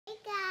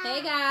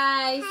Hey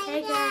guys.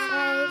 Hey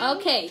guys.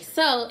 Okay,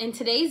 so in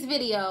today's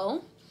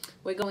video,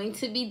 we're going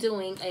to be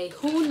doing a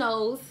Who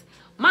Knows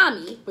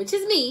Mommy, which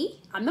is me.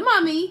 I'm the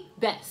mommy,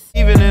 best.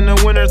 Even in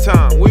the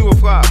wintertime, we will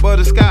fly above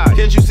the sky.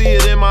 Can't you see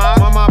it in my eyes?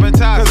 My mom been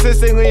tired.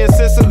 Consistently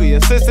assisting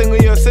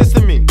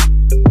me.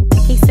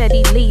 He said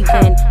he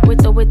leaving,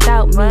 with or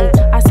without me.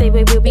 I say,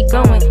 where we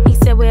going? He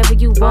said, wherever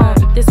you want.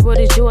 This world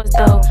is yours,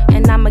 though,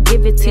 and I'ma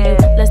give it to you.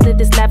 Let's live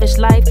this lavish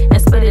life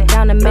and split it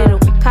down the middle.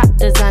 Cop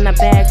designer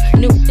bags,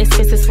 new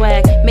expensive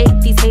swag. Make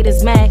these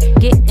haters mad,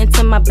 get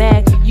into my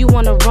bag. You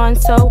wanna run,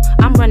 so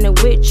I'm running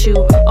with you.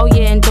 Oh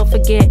yeah, and don't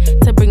forget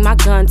to bring my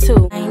gun,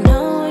 too. I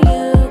know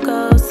you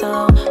go,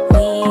 so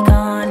we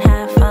gon'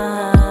 have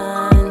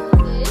fun.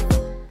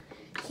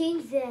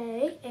 King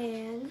Zay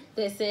and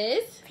This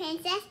is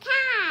Princess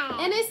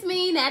Kai. and it's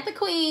me, Nat the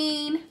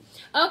Queen.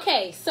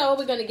 Okay, so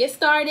we're gonna get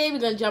started. We're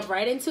gonna jump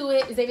right into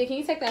it. Xavier, can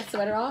you take that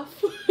sweater off?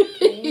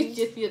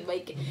 you're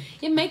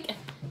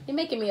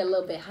making me a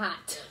little bit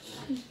hot.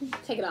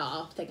 Take it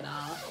off. Take it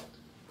off.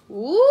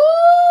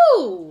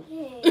 Woo!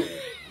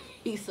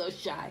 He's so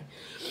shy.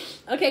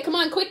 Okay, come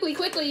on,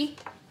 quickly.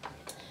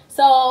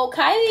 So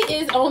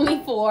Kylie is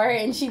only 4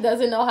 and she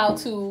doesn't know how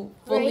to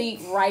fully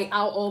write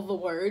out all the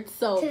words.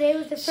 So today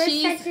was the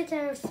first sentence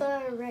I saw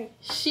her right.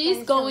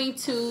 She's going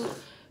to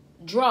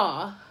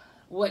draw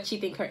what she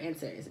think her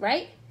answer is,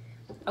 right?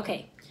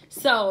 Okay.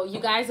 So you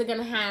guys are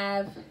gonna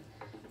have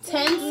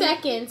 10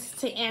 seconds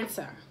to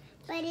answer.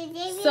 But it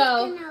is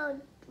So- gonna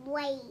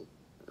wait.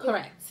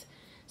 Correct.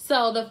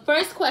 So the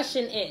first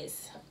question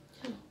is,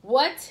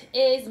 what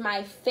is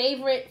my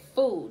favorite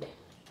food?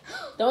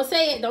 Don't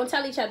say it. Don't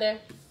tell each other.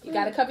 You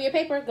gotta cover your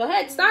paper. Go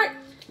ahead. Start.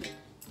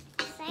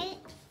 Say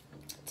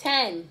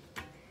 10,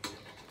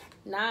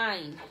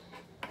 9,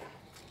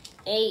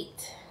 8,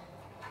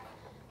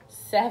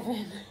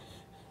 7,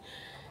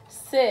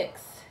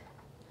 6,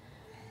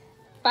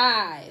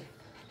 5,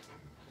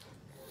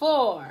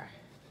 4,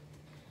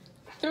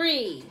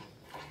 3,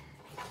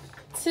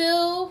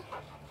 2,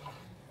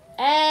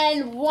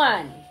 and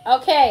 1.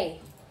 Okay.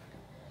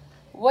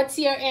 What's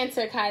your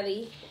answer,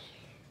 Kylie?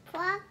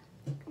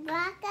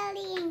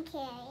 broccoli and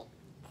carrot.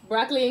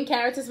 Broccoli and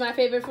carrots is my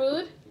favorite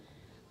food.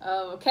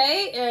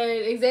 Okay.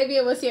 And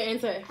Xavier, what's your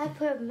answer? I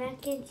put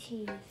mac and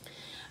cheese.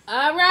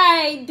 All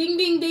right. Ding,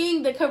 ding,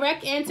 ding. The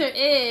correct answer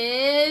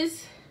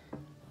is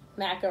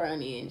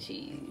macaroni and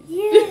cheese.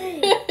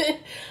 Yay!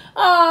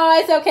 Oh,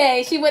 it's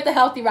okay. She went the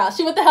healthy route.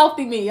 She went the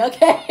healthy me,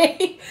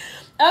 okay?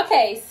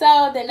 Okay,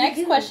 so the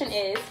next question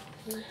is,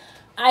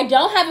 I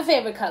don't have a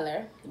favorite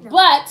color,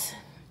 but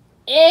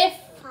if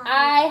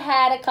I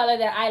had a color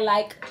that I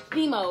like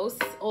the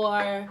most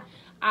or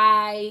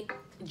I'm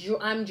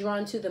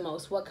drawn to the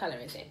most, what color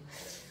is it?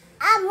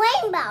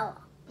 Rainbow.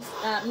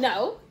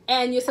 No,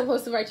 and you're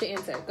supposed to write your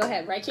answer. Go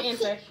ahead, write your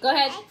answer. Go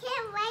ahead. I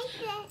can't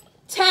wait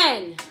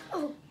 10,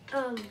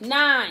 Oh,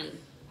 9,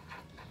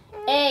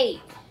 8,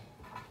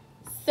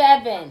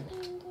 7,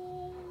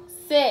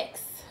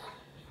 6,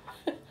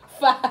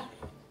 5,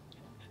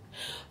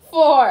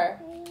 4,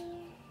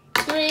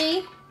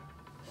 3,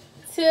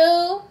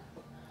 2,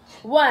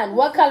 1.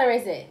 What color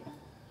is it?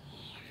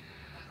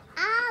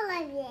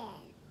 all of it.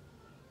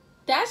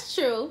 That's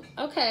true.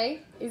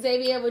 Okay.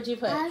 Xavier, what'd you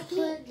put? I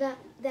put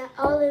that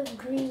olive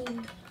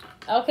green.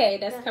 Okay,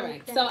 that's That-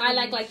 correct. that So I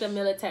green. like the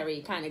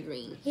military kind of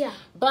green. Yeah.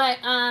 But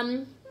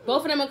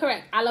both of them are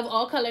correct. I love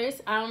all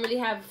colors. I don't really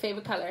have a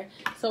favorite color.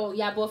 So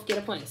y'all both get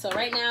a point. So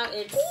right now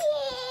it's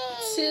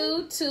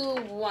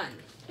 2-1.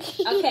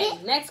 Okay,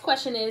 next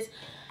question is,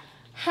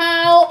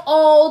 how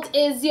old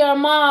is your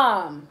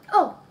mom?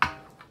 Oh,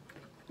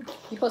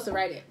 You're supposed to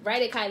write it.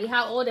 Write it, Kylie.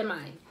 How old am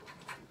I?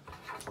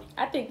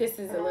 I think this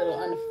is a little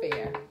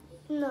unfair.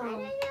 I no.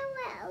 don't know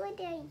what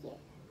order you.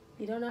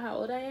 You don't know how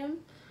old I am?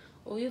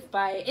 Oh, you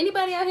fired.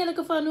 Anybody out here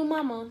looking for a new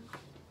mama?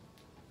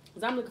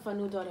 Because I'm looking for a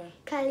new daughter.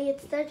 Kylie,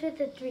 it starts with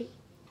a 3.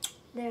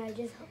 There, I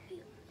just helped you.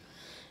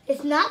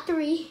 It's not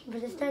 3,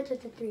 but it starts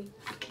with a 3.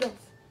 Yes.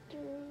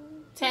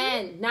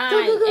 10, 9,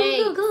 go,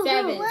 8, go,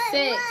 7, go.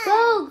 6,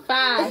 Go! It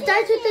 5,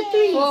 starts with a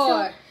 3. 4,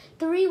 So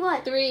 3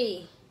 what?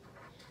 3,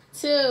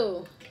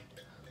 2,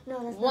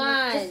 No, that's One.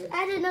 not it. Just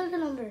add another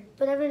number.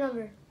 Whatever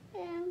number.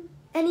 Um,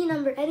 Any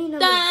number. da. Any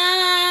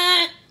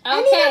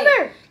Okay.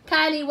 number.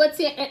 Kylie, what's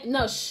your...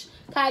 No, shh.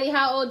 Kylie,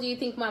 how old do you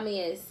think mommy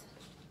is?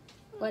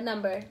 What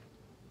number?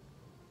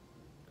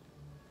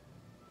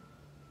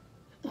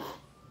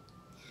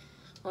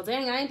 Well,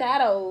 dang, I ain't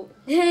that old.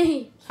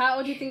 Hey. How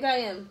old do you think I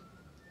am?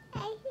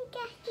 I think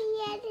I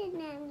see other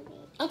number.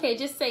 Okay,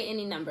 just say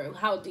any number.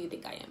 How old do you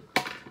think I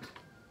am?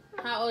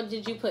 How old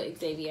did you put,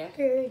 Xavier?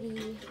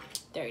 30.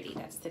 30.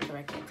 That's the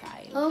correct answer.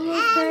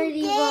 Almost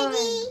 31.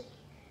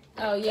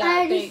 Oh, yeah. I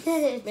already Thanks.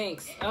 said it.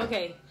 Thanks.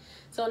 Okay.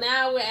 So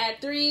now we're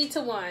at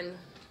 3-1.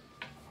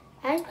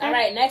 I All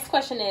right, next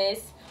question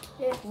is,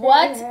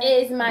 what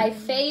is my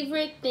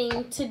favorite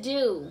thing to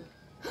do?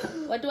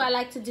 What do I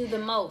like to do the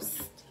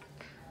most?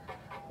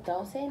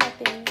 Don't say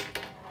nothing.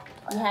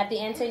 You have the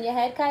answer in your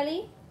head,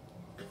 Kylie?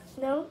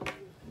 No.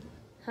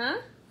 Huh?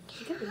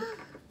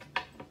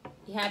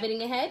 You have it in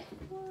your head?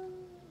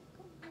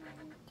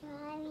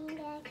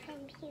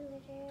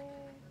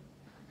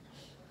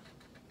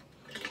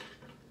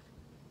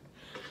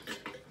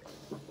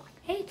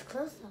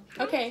 close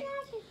up. Okay.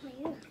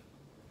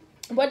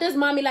 What does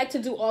mommy like to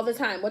do all the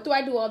time? What do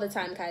I do all the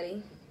time,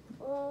 Kylie?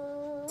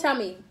 Tell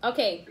me.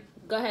 Okay,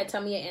 go ahead.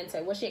 Tell me your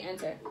answer. What's your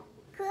answer?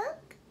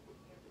 Cook.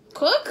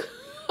 Cook?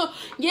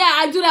 Yeah,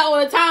 I do that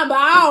all the time, but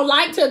I don't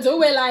like to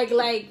do it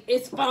like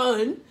it's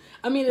fun.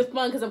 I mean, it's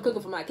fun because I'm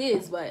cooking for my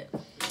kids, but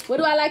what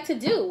do I like to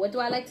do? What do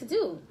I like to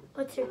do?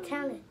 What's your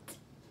talent?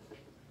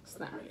 It's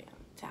not really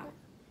a talent.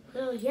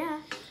 Oh, yeah.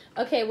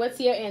 Okay, what's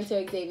your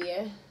answer,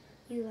 Xavier?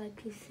 You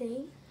like to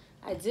sing?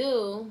 I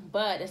do,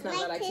 but it's not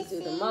what I like to do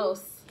the sing.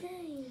 most.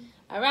 Dang.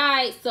 All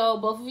right, so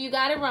both of you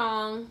got it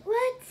wrong.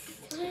 What?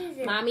 What is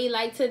it? Mommy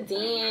like to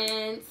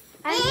dance.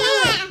 I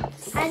know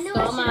it. I know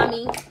Go, it.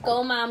 mommy.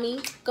 Go, mommy.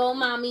 Go,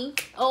 mommy.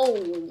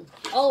 Oh.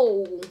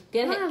 Oh.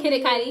 Hit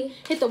it, Kylie.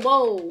 Hit the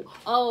whoa.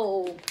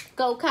 Oh.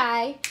 Go,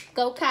 Kai.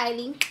 Go,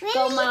 Kylie.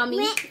 Go, mommy.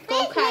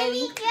 Go,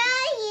 Kylie.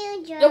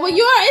 Yeah, well,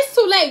 it's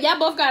too late. Y'all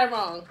both got it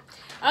wrong.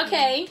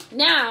 Okay,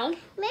 now,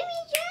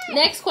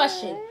 next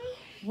question.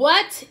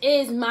 What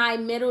is my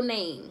middle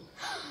name?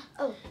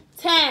 Oh.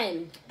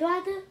 10, Do I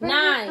have to?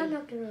 9, I'm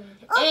not gonna write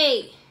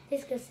it. 8,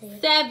 Just gonna say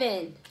it.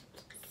 7,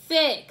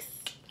 6,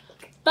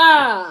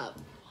 5,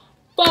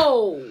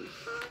 4,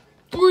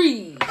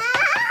 3,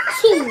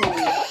 2,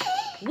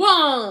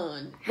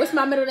 1. What's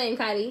my middle name,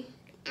 Kylie?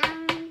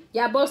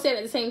 Y'all both said it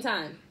at the same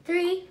time.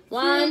 3,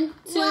 1,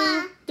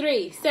 2,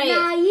 3. Say it.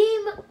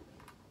 Naima.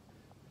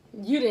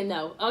 You didn't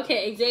know.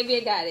 Okay,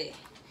 Xavier got it.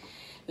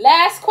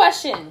 Last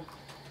question.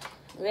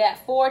 We're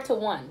at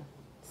 4-1.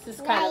 This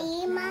is kind of...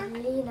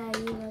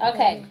 Naima.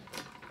 Okay.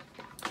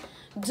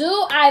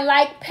 Do I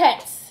like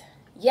pets?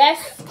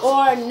 Yes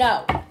or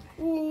no?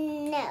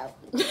 No.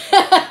 Dang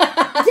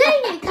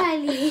it,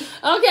 Kylie.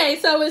 Okay,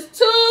 so it's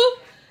 2.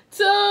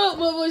 What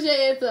was your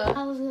answer?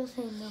 I was gonna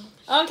say no.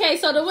 Okay,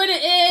 so the winner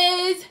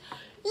is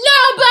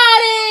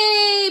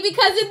nobody!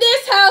 Because in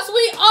this house,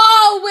 we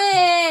all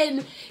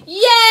win!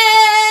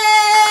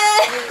 Yay!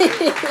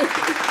 Because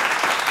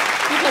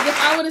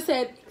if I would have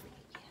said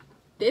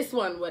this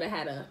one would have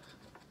had a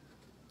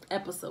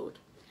episode.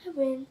 I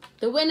win.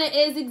 The winner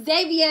is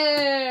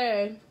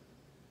Xavier.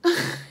 Look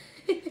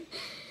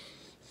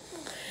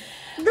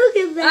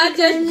at that. I'm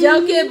just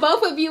joking.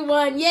 Both of you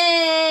won.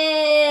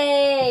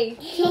 Yay!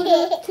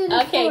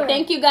 Okay,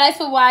 thank you guys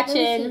for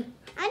watching.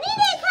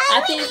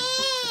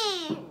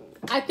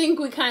 I think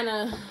we kind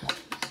of...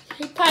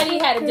 Kylie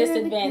had a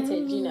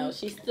disadvantage, you know.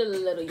 She's still a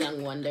little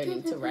young one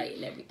learning to write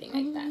and everything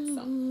like that.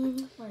 So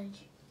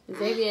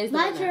Xavier is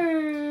my the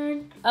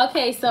winner. turn.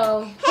 Okay,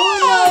 so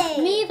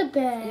Me the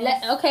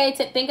best. okay.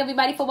 Thank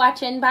everybody for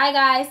watching. Bye,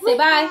 guys. Say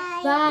bye.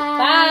 Bye.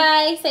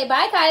 Bye. Say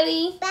bye,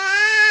 Kylie.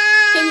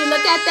 Bye. Can you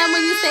look at them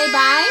when you say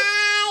bye?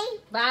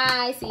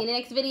 Bye. See you in the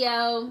next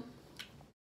video.